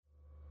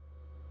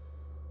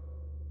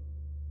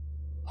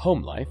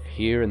Home life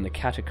here in the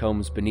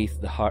catacombs beneath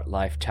the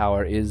Heartlife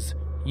Tower is,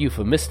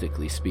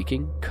 euphemistically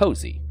speaking,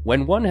 cozy.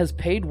 When one has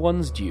paid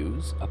one's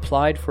dues,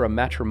 applied for a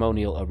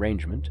matrimonial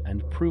arrangement,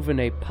 and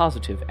proven a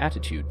positive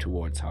attitude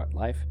towards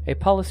Heartlife, a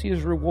policy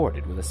is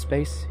rewarded with a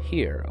space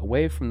here,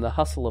 away from the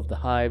hustle of the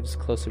hives,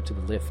 closer to the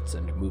lifts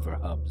and mover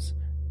hubs.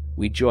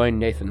 We join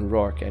Nathan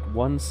Rourke at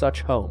one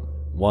such home,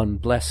 one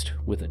blessed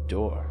with a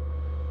door.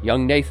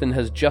 Young Nathan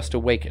has just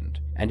awakened,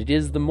 and it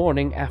is the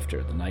morning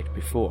after the night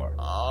before.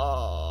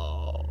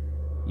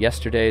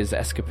 Yesterday's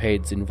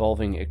escapades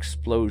involving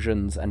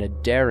explosions and a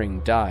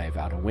daring dive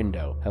out a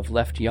window have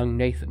left young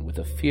Nathan with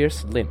a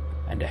fierce limp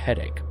and a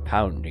headache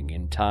pounding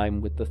in time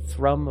with the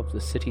thrum of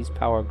the city's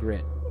power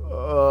grid.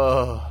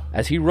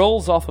 As he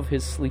rolls off of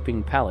his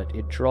sleeping pallet,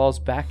 it draws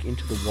back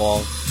into the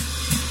wall,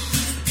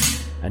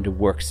 and a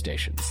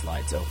workstation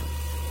slides open.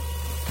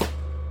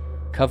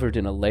 Covered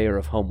in a layer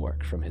of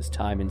homework from his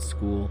time in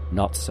school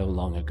not so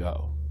long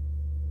ago.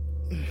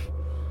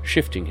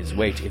 Shifting his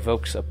weight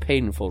evokes a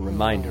painful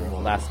reminder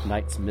of last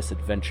night's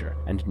misadventure,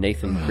 and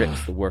Nathan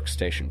grips the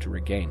workstation to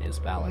regain his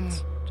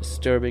balance,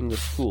 disturbing the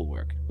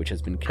schoolwork, which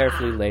has been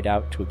carefully laid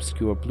out to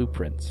obscure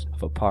blueprints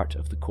of a part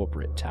of the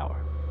corporate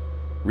tower.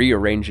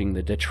 Rearranging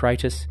the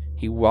detritus,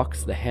 he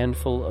walks the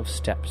handful of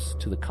steps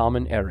to the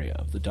common area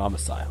of the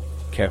domicile,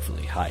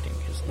 carefully hiding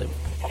his limp.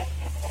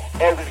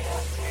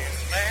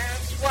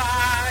 That's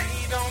why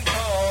he don't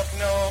talk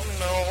no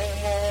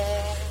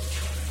more.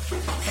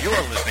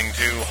 You're listening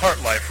to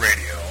Heartlife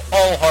Radio.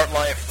 All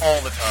Heartlife,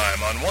 all the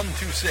time on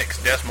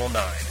 126.9.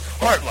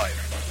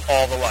 Heartlife,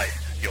 all the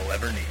life you'll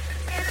ever need.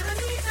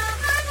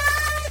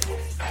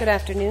 Good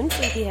afternoon,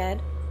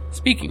 sleepyhead.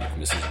 Speaking of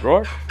Mrs.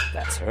 Rourke,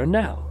 that's her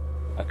now.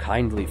 A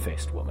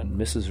kindly-faced woman,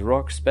 Mrs.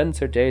 Rourke spends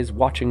her days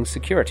watching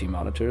security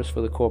monitors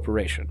for the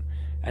corporation,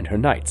 and her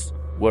nights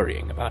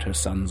worrying about her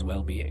son's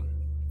well-being.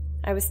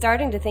 I was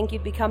starting to think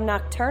you'd become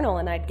nocturnal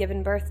and I'd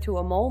given birth to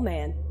a mole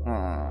man.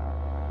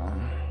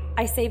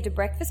 I saved a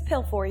breakfast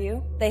pill for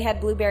you. They had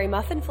blueberry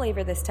muffin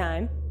flavor this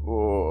time.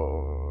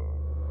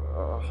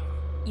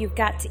 You've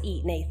got to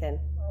eat, Nathan.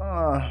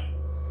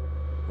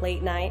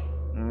 Late night?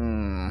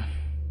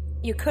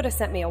 You could have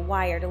sent me a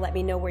wire to let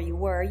me know where you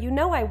were. You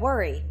know I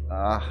worry.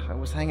 I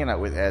was hanging out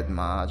with Ed,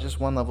 Ma.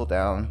 Just one level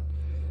down.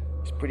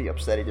 He's pretty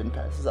upset he didn't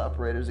pass his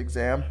operator's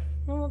exam.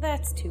 Well,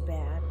 that's too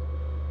bad.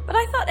 But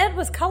I thought Ed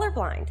was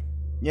colorblind.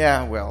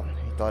 Yeah, well,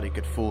 he thought he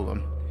could fool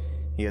him.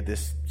 He had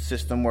this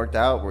system worked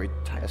out where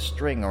he'd tie a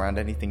string around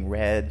anything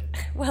red.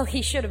 Well,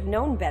 he should have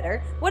known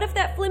better. What if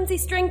that flimsy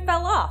string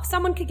fell off?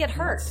 Someone could get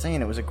hurt. I'm not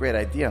saying it was a great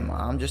idea,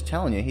 Ma. I'm just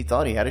telling you, he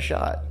thought he had a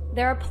shot.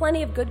 There are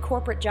plenty of good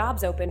corporate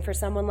jobs open for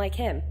someone like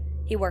him.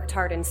 He worked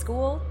hard in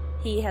school.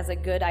 He has a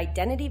good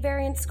identity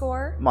variance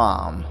score.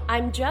 Mom.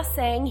 I'm just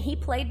saying he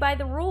played by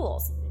the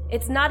rules.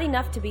 It's not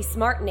enough to be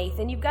smart,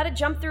 Nathan. You've got to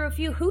jump through a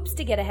few hoops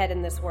to get ahead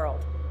in this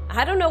world.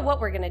 I don't know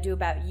what we're going to do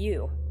about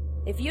you.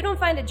 If you don't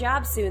find a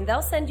job soon,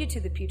 they'll send you to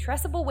the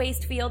putrescible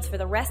waste fields for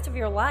the rest of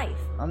your life.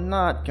 I'm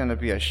not gonna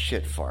be a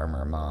shit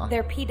farmer, Ma.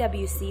 They're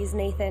PWCs,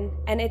 Nathan,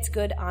 and it's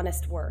good,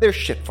 honest work. They're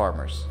shit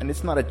farmers, and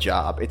it's not a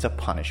job, it's a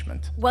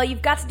punishment. Well,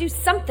 you've got to do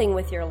something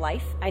with your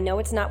life. I know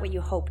it's not what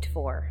you hoped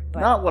for, but...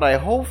 Not what I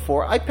hoped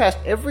for. I passed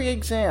every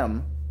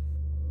exam.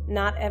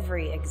 Not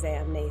every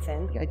exam,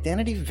 Nathan. The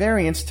identity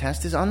variance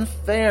test is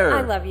unfair.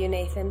 I love you,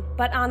 Nathan,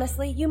 but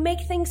honestly, you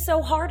make things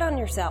so hard on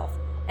yourself.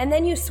 And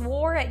then you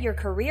swore at your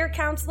career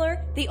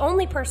counselor, the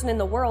only person in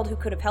the world who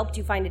could have helped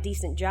you find a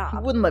decent job. He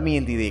wouldn't let me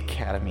into the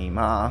academy,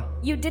 Ma.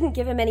 You didn't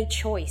give him any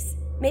choice.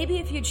 Maybe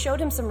if you'd showed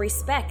him some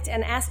respect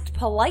and asked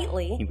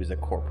politely... He was a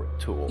corporate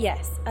tool.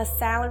 Yes, a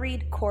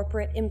salaried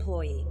corporate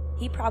employee.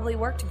 He probably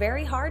worked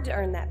very hard to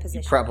earn that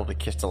position. He probably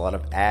kissed a lot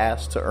of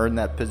ass to earn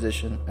that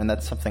position, and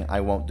that's something I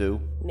won't do.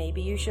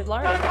 Maybe you should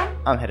learn.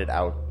 I'm headed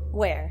out.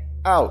 Where?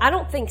 Out. I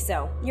don't think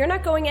so. You're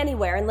not going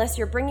anywhere unless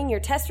you're bringing your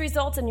test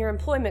results and your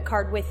employment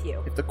card with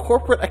you. If the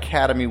corporate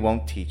academy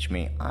won't teach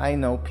me, I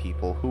know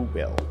people who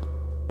will.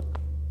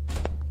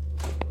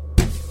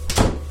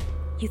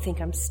 You think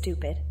I'm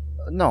stupid?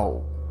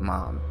 No,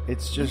 Mom.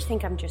 It's just... You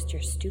think I'm just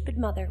your stupid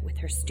mother with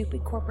her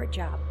stupid corporate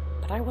job.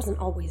 But I wasn't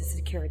always a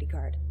security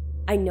guard.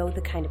 I know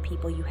the kind of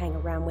people you hang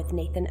around with,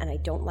 Nathan, and I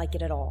don't like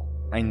it at all.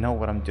 I know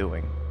what I'm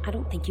doing. I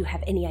don't think you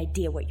have any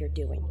idea what you're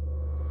doing.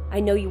 I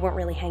know you weren't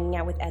really hanging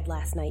out with Ed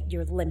last night.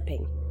 You're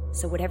limping.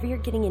 So whatever you're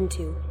getting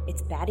into,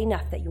 it's bad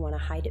enough that you want to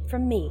hide it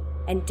from me,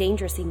 and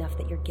dangerous enough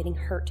that you're getting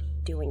hurt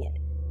doing it.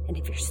 And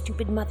if your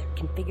stupid mother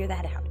can figure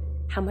that out,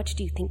 how much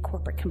do you think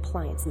corporate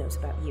compliance knows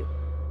about you?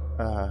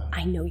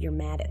 I know you're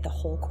mad at the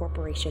whole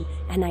corporation,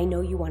 and I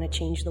know you want to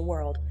change the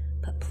world,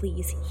 but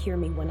please hear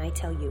me when I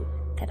tell you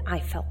that I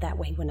felt that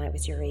way when I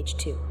was your age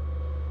too.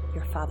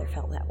 Your father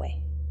felt that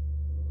way.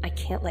 I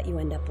can't let you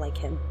end up like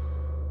him.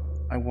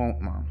 I won't,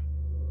 Mom.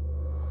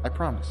 I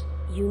promise.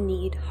 You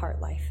need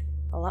Heartlife.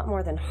 A lot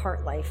more than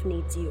Heartlife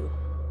needs you.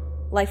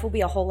 Life will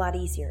be a whole lot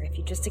easier if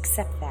you just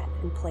accept that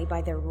and play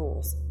by their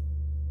rules.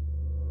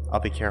 I'll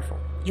be careful.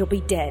 You'll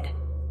be dead.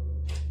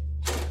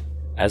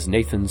 As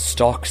Nathan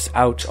stalks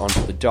out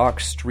onto the dark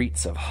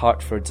streets of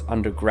Hartford's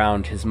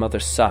underground, his mother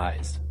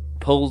sighs,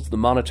 pulls the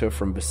monitor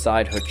from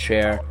beside her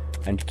chair,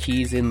 and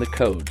keys in the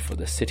code for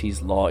the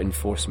city's law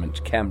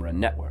enforcement camera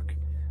network.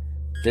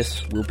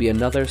 This will be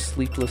another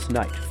sleepless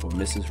night for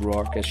Mrs.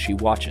 Rourke as she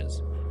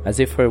watches, as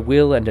if her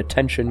will and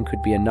attention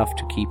could be enough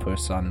to keep her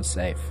son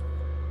safe.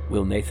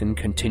 Will Nathan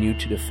continue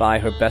to defy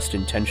her best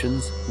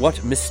intentions?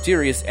 What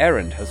mysterious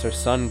errand has her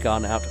son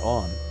gone out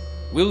on?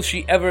 Will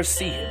she ever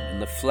see him in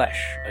the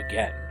flesh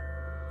again?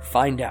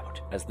 Find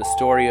out as the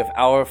story of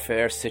Our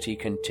Fair City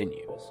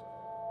continues.